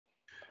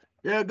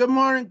Yeah, good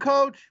morning,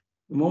 Coach.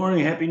 Good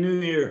morning. Happy New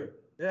Year.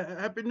 Yeah,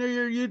 Happy New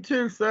Year, you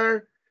too,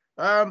 sir.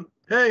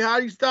 Hey, how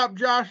do you stop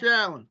Josh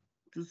Allen?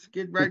 Just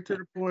get right to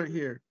the point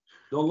here.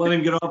 Don't let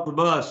him get off the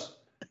bus.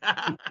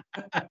 Right,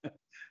 That's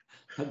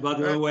about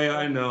the only way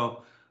I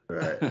know.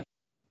 right.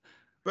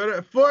 But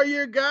a 4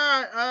 year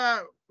guy,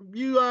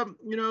 you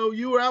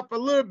were out for a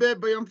little bit,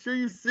 but I'm sure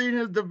you've seen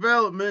his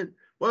development.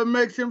 What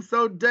makes him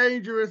so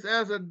dangerous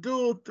as a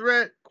dual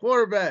threat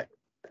quarterback?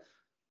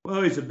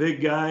 Well, he's a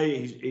big guy.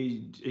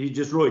 He's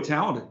just really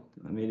talented.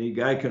 I mean, the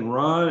guy can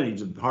run.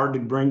 He's hard to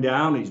bring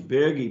down. He's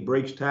big. He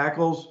breaks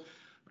tackles.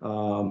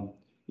 Um,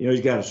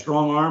 he's got a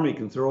strong arm. He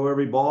can throw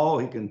every ball.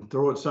 He can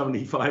throw it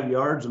 75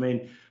 yards. I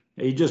mean,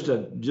 he's just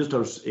a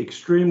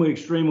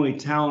extremely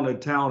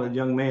talented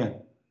young man.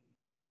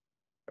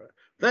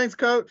 Thanks,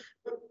 Coach.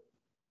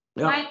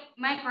 Yeah.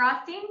 Mike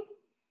Rothstein.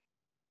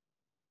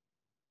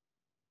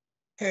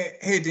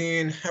 Hey,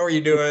 Dean. How are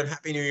you doing?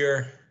 Happy New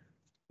Year.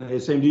 Hey,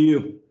 same to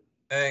you.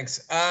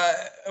 Thanks.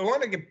 I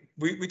want to get.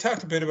 We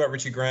talked a bit about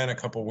Richie Grant a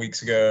couple of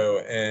weeks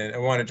ago, and I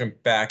want to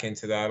jump back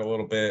into that a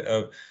little bit.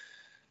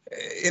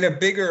 In a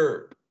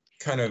bigger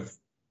kind of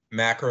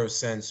macro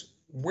sense,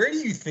 where do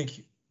you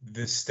think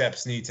the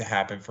steps need to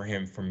happen for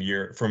him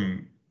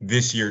from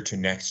this year to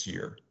next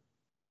year?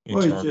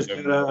 Well, he's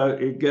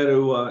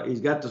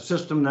got the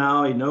system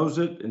now. He knows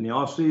it. In the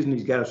off season,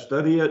 he's got to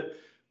study it,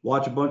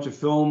 watch a bunch of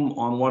film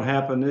on what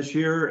happened this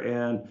year,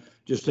 and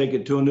just take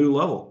it to a new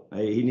level.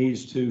 He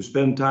needs to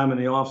spend time in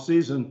the off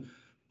season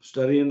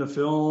studying the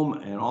film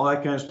and all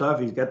that kind of stuff.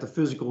 He's got the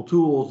physical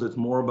tools. It's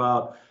more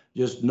about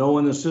just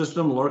knowing the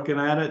system, looking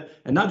at it,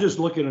 and not just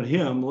looking at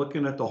him,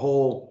 looking at the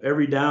whole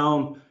every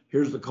down.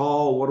 Here's the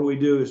call. What do we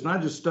do? It's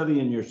not just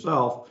studying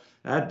yourself.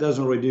 That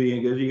doesn't really do you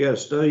any good. You got to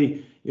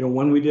study,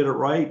 when we did it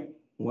right,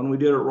 when we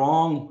did it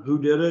wrong, who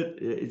did it.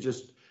 It's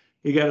just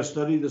you got to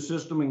study the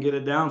system and get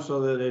it down so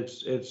that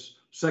it's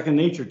second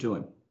nature to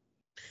him.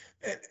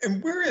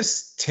 And where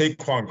is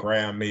Taquan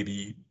Graham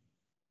maybe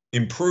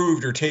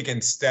improved or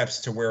taken steps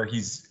to where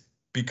he's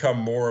become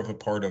more of a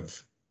part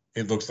of,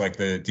 it looks like,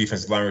 the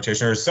defensive line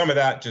rotation, or is some of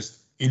that just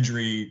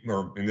injury,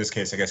 or in this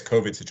case, I guess,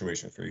 COVID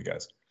situation for you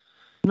guys?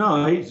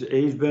 No,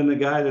 he's been the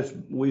guy that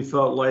we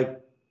felt like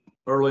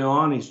early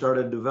on. He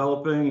started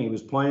developing. He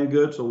was playing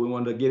good, so we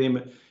wanted to get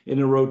him in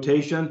the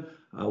rotation.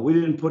 We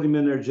didn't put him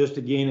in there just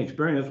to gain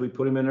experience. We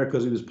put him in there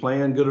because he was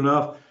playing good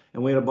enough,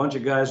 and we had a bunch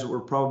of guys that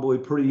were probably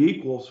pretty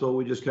equal, so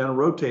we just kind of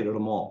rotated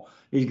them all.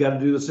 He's got to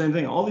do the same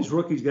thing. All these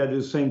rookies got to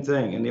do the same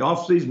thing. In the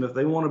offseason, if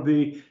they want to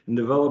be and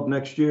develop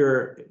next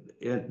year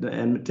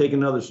and take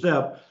another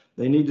step,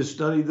 they need to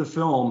study the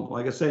film.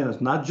 Like I say, and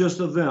it's not just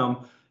of them.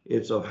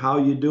 It's of how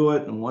you do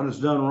it and when it's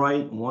done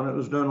right and when it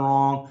was done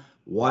wrong,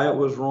 why it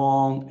was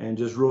wrong, and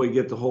just really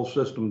get the whole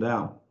system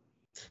down.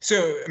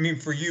 So, I mean,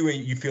 for you,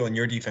 you feel in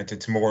your defense,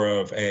 it's more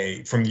of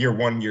from year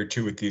one, year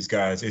two with these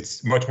guys,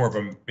 it's much more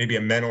of maybe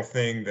a mental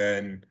thing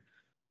than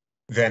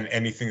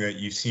anything that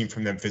you've seen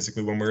from them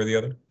physically one way or the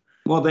other?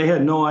 Well, they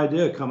had no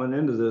idea coming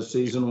into this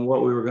season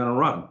what we were going to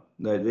run.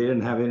 They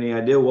didn't have any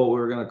idea what we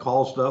were going to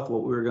call stuff,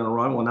 what we were going to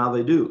run. Well, now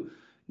they do,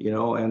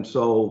 and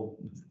so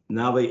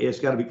now it's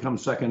got to become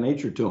second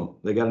nature to them.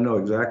 They got to know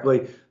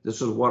exactly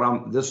this is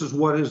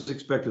what is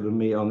expected of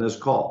me on this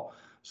call.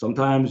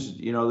 Sometimes,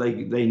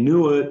 they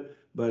knew it,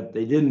 but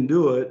they didn't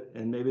do it.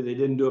 And maybe they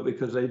didn't do it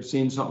because they'd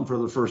seen something for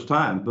the first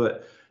time.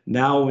 But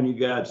now when you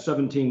got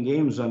 17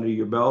 games under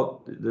your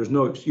belt, there's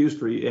no excuse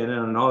for you. And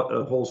in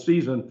a whole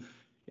season,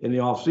 in the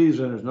off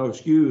season, there's no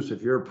excuse.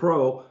 If you're a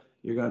pro,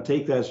 you're going to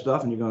take that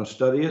stuff and you're going to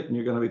study it and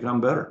you're going to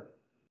become better.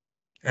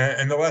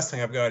 And the last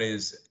thing I've got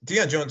is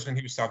Deion Jones, when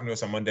he was talking to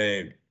us on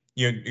Monday,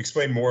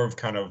 explain more of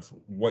kind of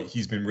what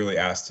he's been really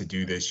asked to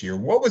do this year.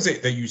 What was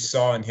it that you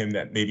saw in him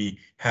that maybe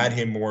had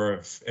him more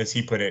of, as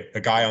he put it,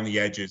 a guy on the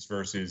edges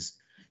versus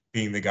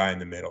being the guy in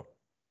the middle?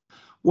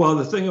 Well,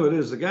 the thing of it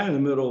is, the guy in the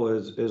middle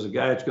is a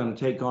guy that's going to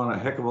take on a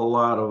heck of a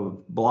lot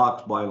of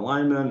blocks by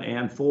linemen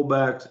and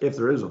fullbacks, if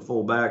there is a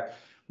fullback,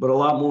 but a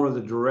lot more of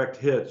the direct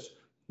hits.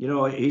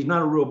 He's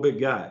not a real big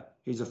guy.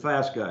 He's a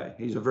fast guy.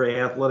 He's a very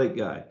athletic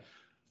guy.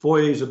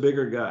 Foyer's a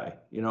bigger guy.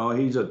 I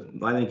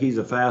think he's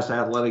a fast,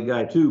 athletic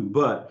guy too.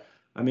 But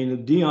I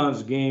mean,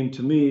 Deion's game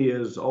to me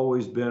has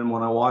always been,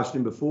 when I watched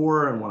him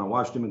before and when I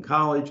watched him in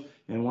college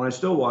and when I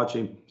still watch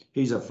him,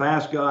 he's a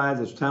fast guy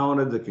that's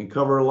talented, that can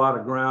cover a lot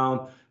of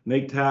ground,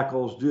 make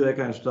tackles, do that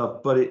kind of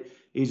stuff. But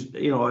he's,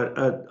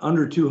 at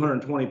under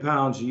 220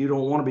 pounds, you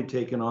don't want to be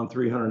taking on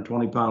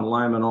 320-pound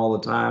linemen all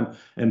the time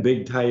and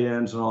big tight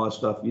ends and all that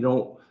stuff. You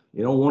don't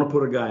want to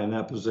put a guy in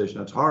that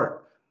position. It's hard.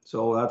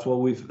 So that's why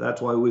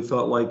we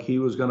felt like he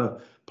was going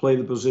to play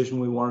the position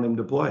we wanted him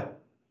to play.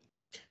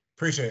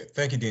 Appreciate it.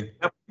 Thank you, Dean.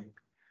 Yep.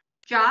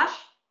 Josh?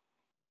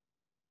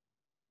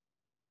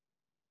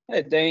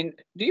 Hey, Dean,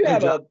 do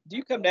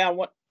you come down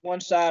one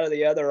side or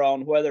the other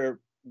on whether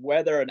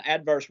an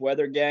adverse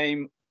weather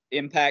game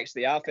impacts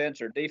the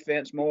offense or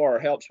defense more or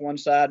helps one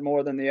side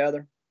more than the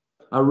other?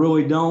 I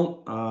really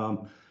don't,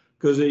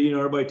 because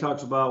everybody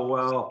talks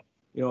about,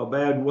 a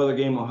bad weather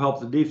game will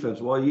help the defense.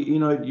 Well,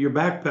 you're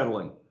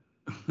backpedaling.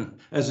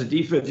 as a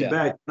defensive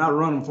back, not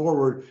running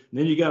forward. And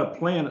then you got to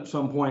plan at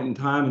some point in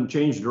time and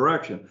change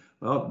direction.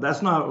 Well,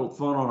 that's not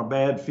fun on a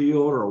bad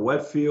field or a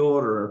wet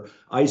field or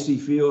icy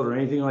field or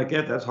anything like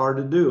that. That's hard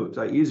to do. It's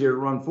easier to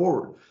run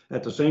forward.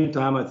 At the same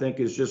time, I think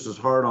it's just as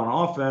hard on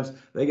offense.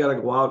 They got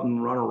to go out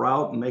and run a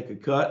route and make a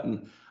cut.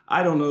 And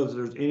I don't know if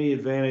there's any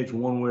advantage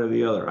one way or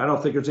the other. I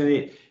don't think there's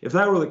any. If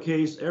that were the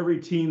case, every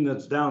team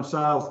that's down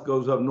south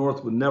goes up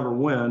north would never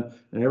win,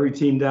 and every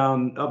team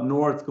down up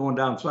north going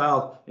down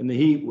south in the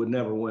heat would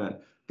never win.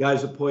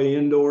 Guys that play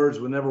indoors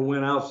would never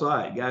win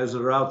outside. Guys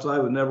that are outside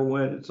would never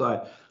win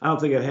inside. I don't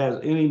think it has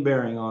any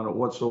bearing on it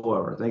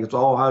whatsoever. I think it's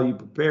all how you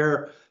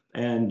prepare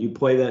and you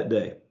play that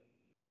day.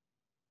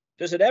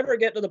 Does it ever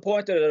get to the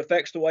point that it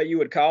affects the way you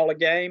would call a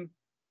game,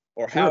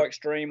 or Sure. how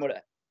extreme would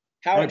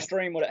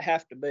it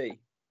have to be?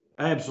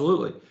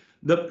 Absolutely.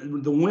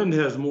 The wind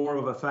has more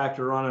of a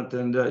factor on it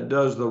than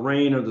does the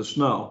rain or the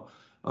snow.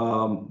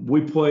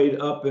 We played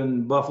up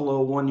in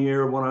Buffalo one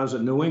year when I was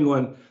at New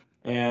England,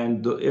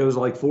 and it was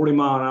like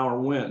 40-mile-an-hour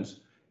winds.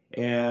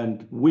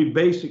 And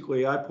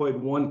I played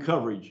one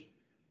coverage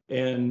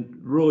and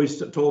really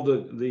told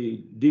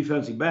the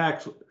defensive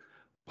backs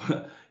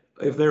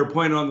if they were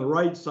playing on the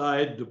right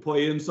side to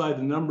play inside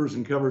the numbers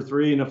and cover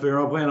 3, and if they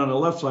were playing on the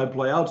left side,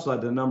 play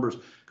outside the numbers.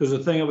 Because the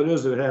thing of it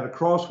is, if it had a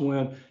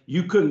crosswind,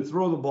 you couldn't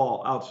throw the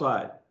ball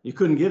outside. You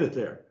couldn't get it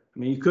there. I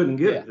mean, you couldn't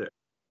get it there.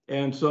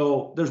 And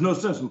so there's no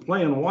sense in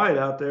playing wide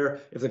out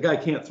there if the guy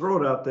can't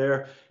throw it out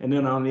there. And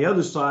then on the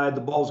other side,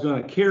 the ball's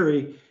going to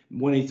carry.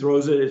 When he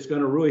throws it, it's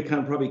going to really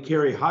kind of probably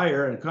carry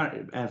higher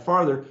and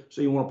farther.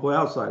 So you want to play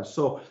outside.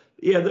 So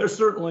yeah, there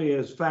certainly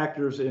is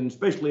factors,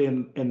 especially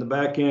in the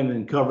back end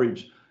and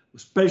coverage,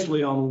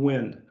 especially on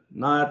wind,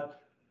 not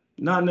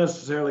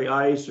necessarily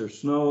ice or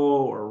snow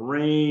or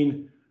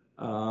rain.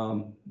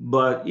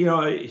 But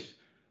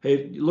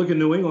hey, look at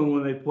New England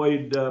when they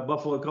played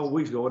Buffalo a couple of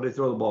weeks ago. What did they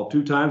throw the ball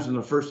 2 times in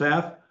the first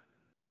half?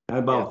 And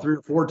about 3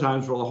 or 4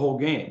 times for the whole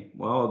game.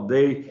 Well,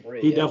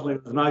 he definitely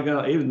was not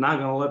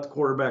gonna let the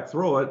quarterback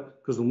throw it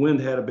because the wind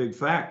had a big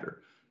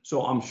factor.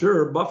 So I'm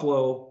sure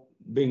Buffalo,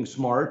 being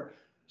smart,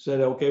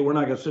 said, okay, we're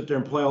not gonna sit there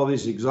and play all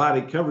these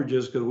exotic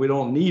coverages because we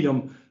don't need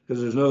them,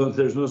 because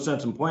there's no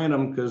sense in playing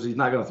him because he's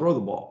not going to throw the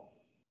ball.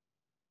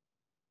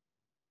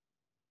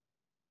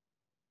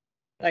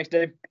 Thanks,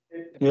 Dave.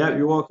 Yeah,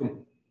 you're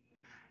welcome.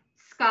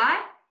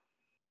 Scott?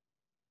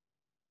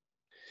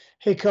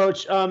 Hey,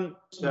 Coach.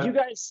 You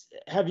guys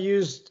have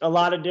used a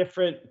lot of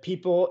different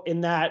people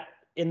in that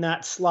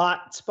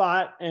slot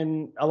spot,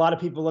 and a lot of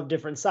people of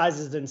different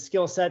sizes and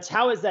skill sets.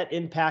 How has that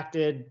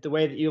impacted the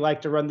way that you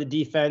like to run the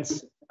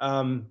defense?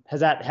 Has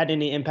that had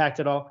any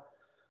impact at all?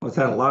 Well, it's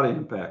had a lot of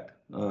impact.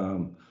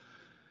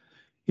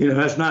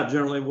 That's not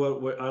generally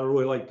what I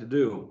really like to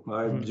do.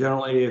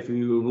 Generally, if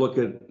you look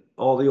at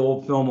all the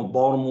old film of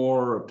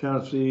Baltimore, of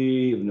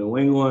Tennessee, of New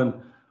England,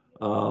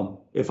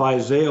 if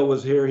Isaiah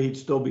was here, he'd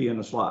still be in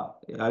the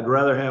slot. I'd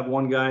rather have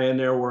one guy in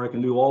there where I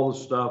can do all the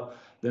stuff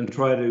than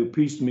try to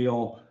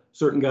piecemeal.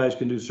 Certain guys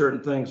can do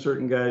certain things,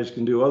 certain guys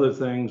can do other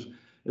things.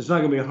 It's not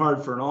going to be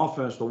hard for an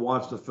offense to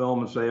watch the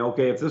film and say,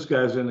 okay, if this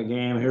guy's in the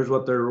game, here's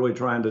what they're really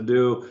trying to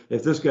do.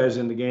 If this guy's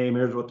in the game,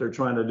 here's what they're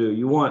trying to do.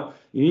 You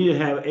need to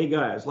have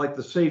guys like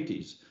the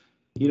safeties,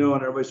 and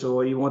everybody says,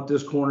 well, you want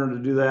this corner to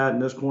do that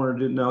and this corner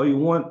to do. No, you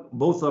want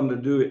both of them to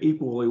do it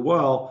equally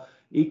well,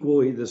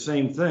 equally the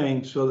same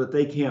thing, so that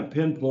they can't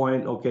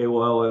pinpoint, okay,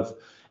 well,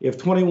 if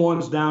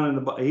 21's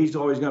down he's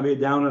always going to be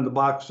down in the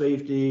box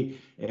safety,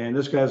 and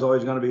this guy's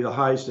always going to be the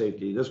high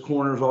safety. This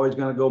corner's always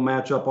going to go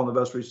match up on the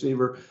best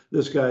receiver.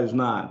 This guy's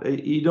not.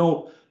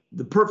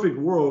 The perfect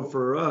world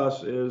for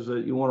us is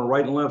that you want a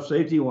right and left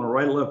safety, you want a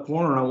right and left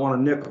corner, and I want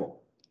a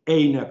nickel.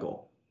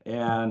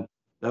 And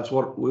that's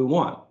what we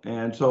want.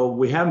 And so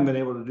we haven't been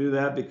able to do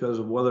that because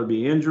of whether it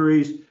be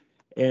injuries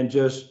and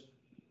just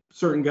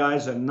certain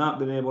guys have not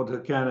been able to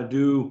kind of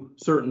do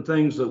certain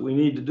things that we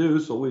need to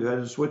do. So we've had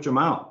to switch them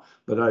out.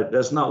 But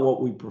that's not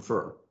what we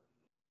prefer.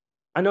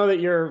 I know that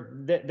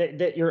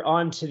you're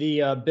on to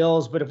the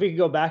Bills, but if we could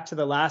go back to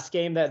the last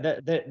game,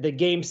 the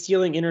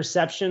game-stealing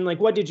interception, like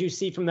what did you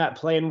see from that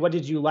play, and what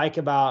did you like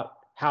about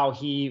how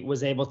he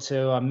was able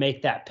to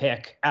make that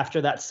pick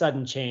after that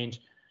sudden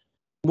change?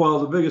 Well,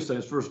 the biggest thing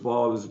is, first of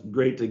all, it was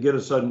great to get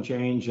a sudden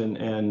change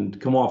and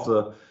come off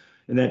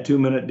in that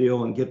 2-minute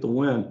deal and get the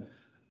win.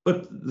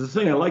 But the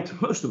thing I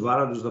liked most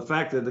about it is the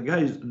fact that the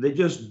guys, they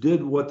just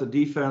did what the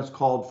defense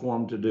called for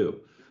them to do.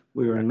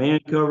 We were in man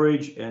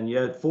coverage, and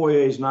yet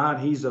Foyer's not.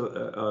 He's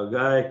a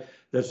guy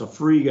that's a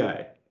free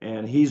guy,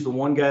 and he's the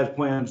one guy that's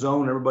playing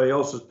zone. Everybody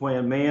else is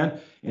playing man,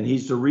 and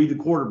he's to read the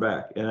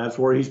quarterback, and that's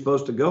where he's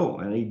supposed to go.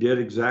 And he did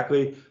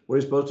exactly what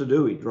he's supposed to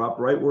do. He dropped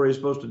right where he's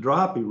supposed to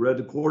drop. He read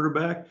the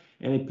quarterback,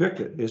 and he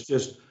picked it.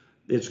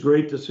 It's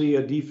great to see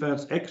a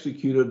defense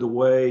executed the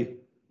way,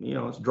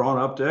 it's drawn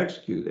up to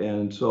execute.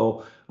 And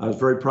so I was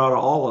very proud of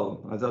all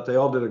of them. I thought they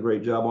all did a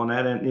great job on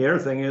that. And the other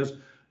thing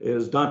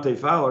is Dante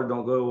Fowler,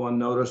 don't go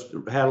unnoticed,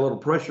 had a little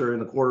pressure in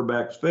the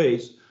quarterback's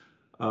face.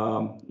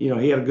 He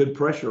had a good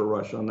pressure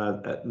rush on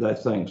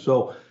that thing.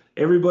 So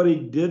everybody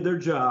did their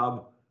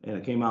job, and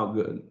it came out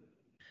good.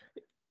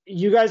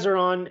 you guys are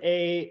on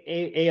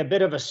a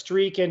bit of a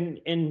streak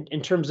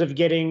in terms of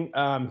getting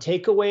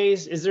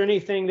takeaways. Is there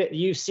anything that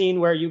you've seen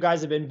where you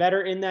guys have been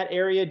better in that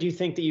area? Do you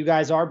think that you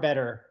guys are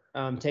better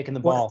taking the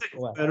ball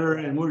away? Better,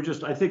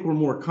 and I think we're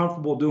more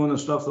comfortable doing the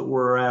stuff that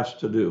we're asked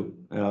to do.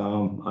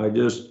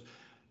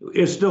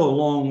 It's still a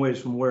long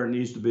ways from where it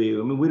needs to be.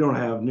 I mean, we don't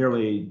have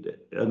nearly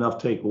enough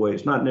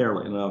takeaways, not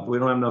nearly enough. We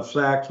don't have enough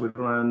sacks. We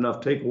don't have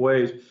enough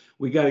takeaways.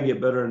 We got to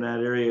get better in that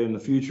area in the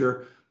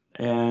future.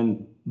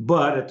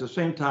 But at the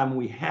same time,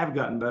 we have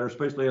gotten better,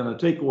 especially on the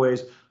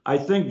takeaways. I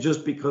think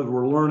just because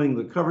we're learning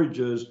the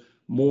coverages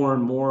more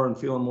and more and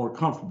feeling more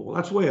comfortable.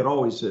 That's the way it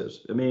always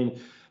is. I mean,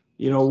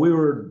 we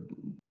were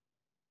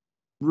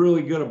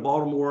really good at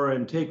Baltimore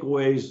and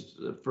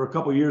takeaways for a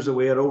couple of years that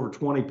we had over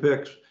 20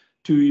 picks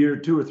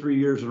 2 or 3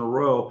 years in a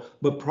row.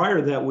 But prior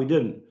to that, we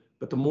didn't.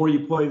 But the more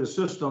you play the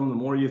system, the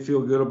more you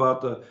feel good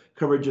about the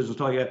coverages and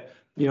talk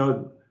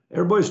about,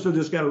 everybody still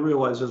just got to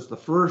realize it's the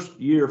first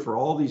year for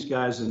all these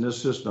guys in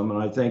this system.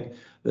 And I think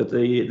that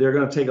they're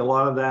going to take a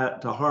lot of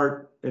that to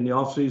heart in the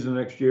offseason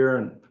next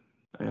year.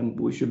 And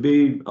we should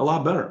be a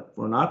lot better. If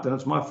we're not, then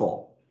it's my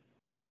fault.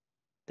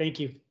 Thank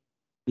you.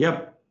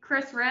 Yep.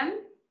 Chris Rim.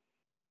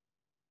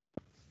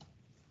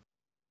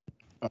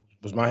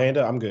 Was my hand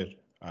up? I'm good.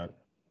 All right.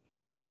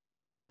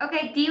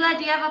 Okay, Dila,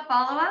 do you have a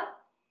follow-up?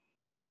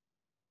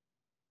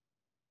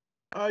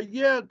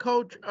 Yeah,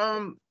 Coach.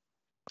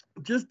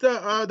 Just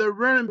the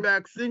running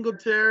back,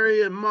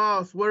 Singletary and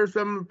Moss. What are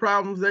some of the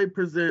problems they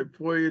present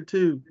for you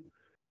too?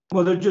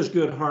 Well, they're just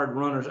good hard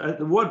runners.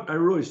 What I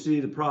really see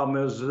the problem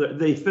is that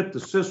they fit the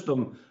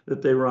system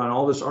that they run.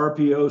 All this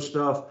RPO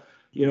stuff.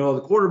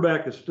 The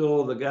quarterback is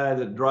still the guy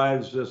that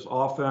drives this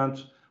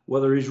offense,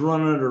 whether he's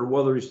running it or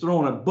whether he's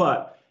throwing it.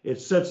 But it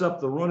sets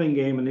up the running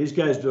game, and these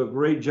guys do a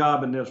great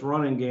job in this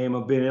running game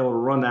of being able to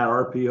run that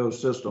RPO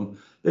system.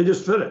 They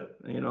just fit it.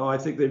 I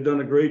think they've done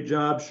a great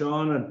job,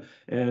 Sean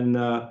and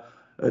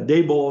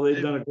Dayball.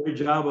 They've done a great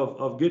job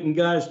of getting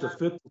guys to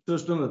fit the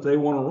system that they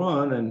want to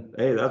run, and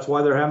hey, that's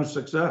why they're having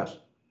success.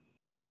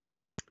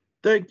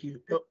 Thank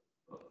you.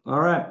 All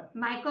right,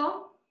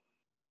 Michael.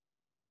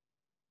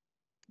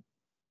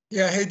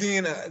 Yeah, hey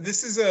Dean,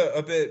 this is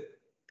a bit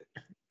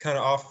kind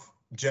of off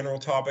general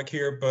topic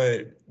here,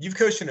 but you've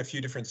coached in a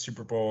few different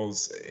Super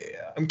Bowls.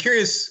 I'm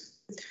curious,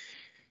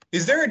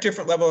 is there a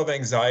different level of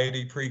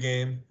anxiety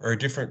pregame or a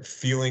different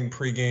feeling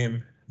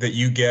pregame that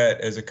you get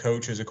as a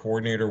coach, as a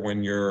coordinator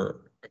when you're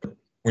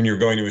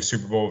going to a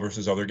Super Bowl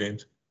versus other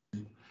games?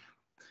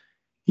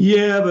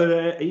 Yeah,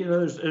 but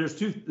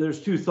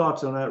there's two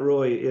thoughts on that.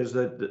 Really, is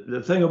that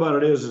the thing about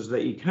it is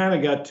that you kind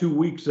of got 2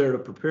 weeks there to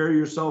prepare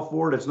yourself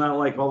for it. It's not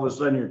like all of a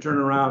sudden you're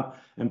turning around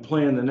and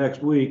playing the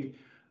next week.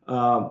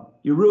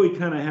 You really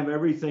kind of have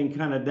everything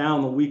kind of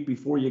down the week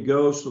before you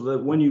go, so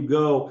that when you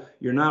go,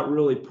 you're not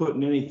really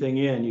putting anything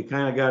in. You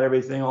kind of got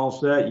everything all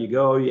set. You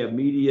go, you have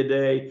media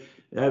day.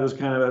 That was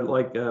kind of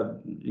like,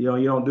 you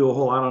don't do a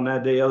whole lot on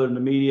that day other than the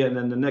media. And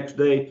then the next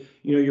day,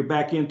 you're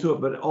back into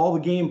it. But all the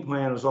game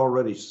plan is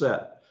already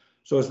set.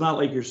 So it's not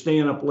like you're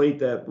staying up late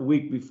that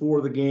week before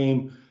the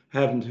game,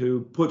 having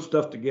to put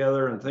stuff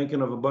together and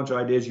thinking of a bunch of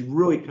ideas. You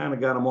really kind of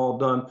got them all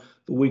done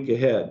the week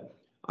ahead.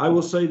 I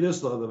will say this,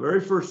 though. The very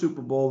first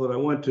Super Bowl that I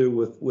went to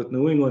with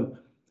New England,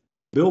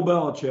 Bill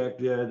Belichick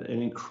did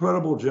an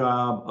incredible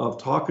job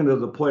of talking to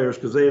the players,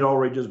 because they had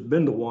already just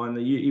been to one,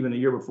 even the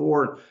year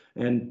before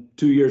and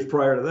 2 years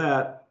prior to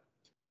that,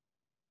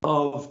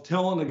 of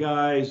telling the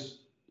guys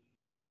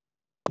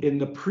in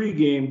the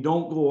pregame,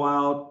 don't go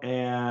out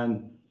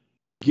and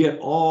get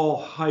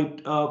all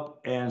hyped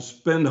up and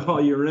spend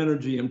all your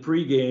energy in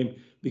pregame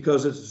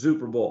because it's a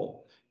Super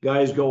Bowl.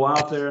 Guys go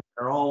out there,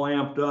 they're all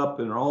amped up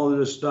and all of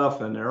this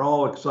stuff, and they're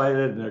all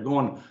excited, and they're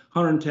going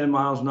 110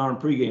 miles an hour in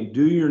pregame.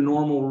 Do your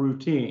normal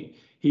routine.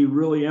 He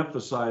really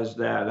emphasized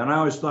that. And I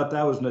always thought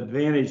that was an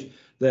advantage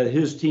that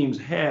his teams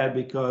had,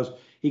 because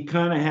he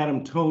kind of had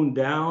them toned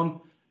down.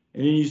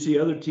 And then you see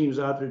other teams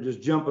out there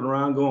just jumping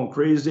around, going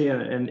crazy.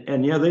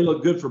 And yeah, they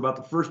look good for about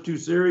the first 2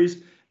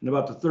 series. And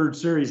about the third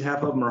series,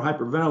 half of them are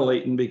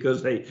hyperventilating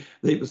because they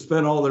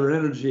spent all their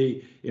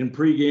energy in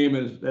pregame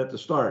and at the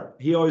start.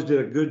 He always did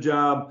a good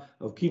job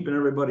of keeping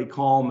everybody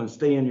calm and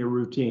staying in your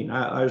routine.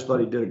 I just thought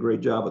he did a great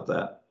job at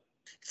that.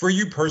 For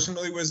you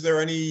personally, was there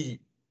anything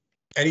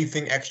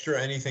extra,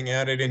 anything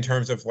added in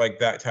terms of like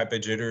that type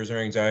of jitters or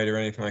anxiety or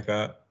anything like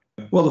that?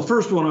 Well, the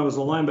first one, I was a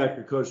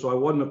linebacker coach, so I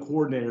wasn't a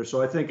coordinator.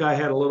 So I think I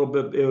had it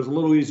was a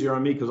little easier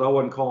on me because I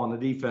wasn't calling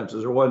the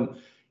defenses. There wasn't,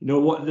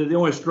 the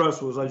only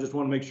stress was I just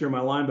want to make sure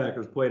my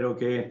linebackers played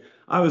okay. And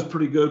I was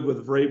pretty good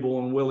with Vrabel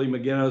and Willie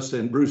McGinnis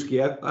and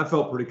Brewski. I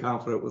felt pretty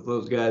confident with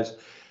those guys.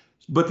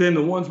 But then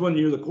the ones when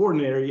you're the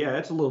coordinator, yeah,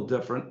 it's a little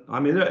different. I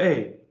mean,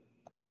 hey,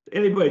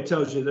 anybody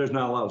tells you there's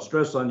not a lot of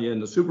stress on you in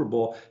the Super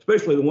Bowl,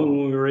 especially the one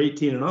when we were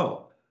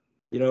 18-0.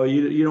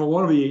 You don't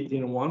want to be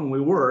 18-1.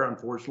 We were,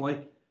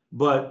 unfortunately.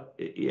 But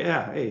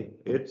yeah, hey,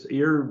 there's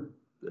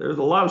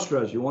a lot of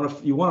stress. You want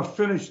to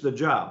finish the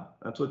job.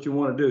 That's what you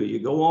want to do. You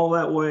go all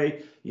that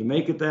way, you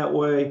make it that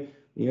way.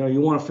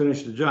 You want to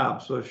finish the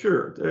job. So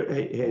sure,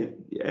 hey,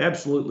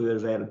 absolutely,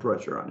 there's added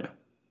pressure on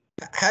you.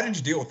 How did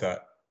you deal with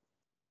that?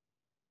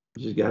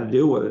 You just got to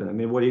deal with it. I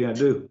mean, what are you going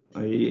to do?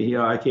 You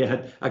know,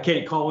 I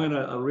can't call in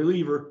a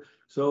reliever.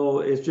 So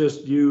it's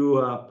just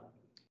you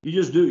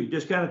just do. You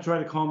just kind of try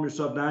to calm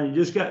yourself down.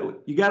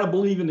 You got to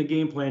believe in the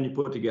game plan you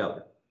put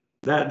together.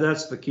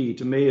 That's the key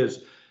to me.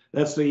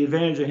 That's the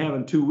advantage of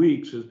having 2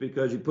 weeks, is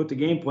because you put the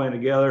game plan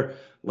together.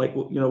 Like,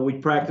 you know, we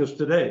practiced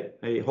today.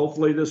 Hey,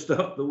 hopefully this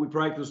stuff that we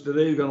practiced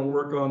today is going to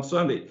work on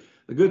Sunday.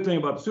 The good thing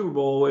about the Super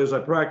Bowl is I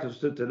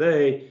practiced it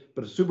today,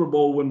 but the Super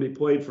Bowl wouldn't be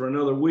played for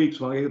another week,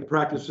 so I get to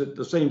practice it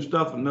the same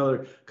stuff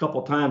another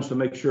couple times to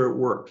make sure it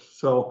works.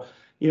 So,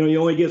 you know,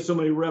 you only get so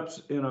many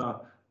reps in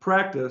a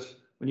practice.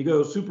 When you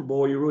go to Super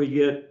Bowl, you really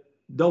get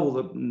double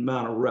the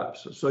amount of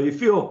reps. So you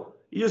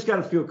just got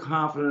to feel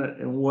confident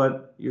in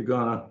what you're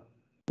gonna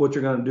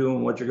do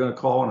and what you're gonna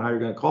call and how you're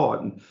gonna call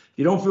it. And if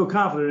you don't feel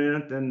confident in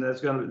it, then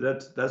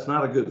that's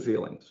not a good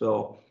feeling.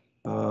 So,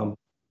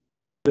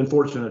 been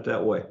fortunate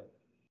that way.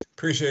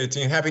 Appreciate it,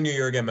 team. Happy New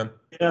Year again, man.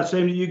 Yeah,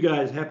 same to you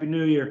guys. Happy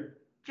New Year.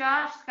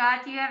 Josh,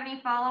 Scott, do you have any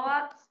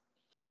follow-ups?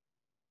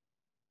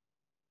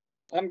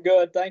 I'm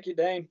good. Thank you,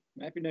 Dane.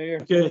 Happy New Year.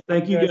 Okay,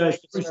 thank you guys.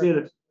 Appreciate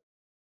it.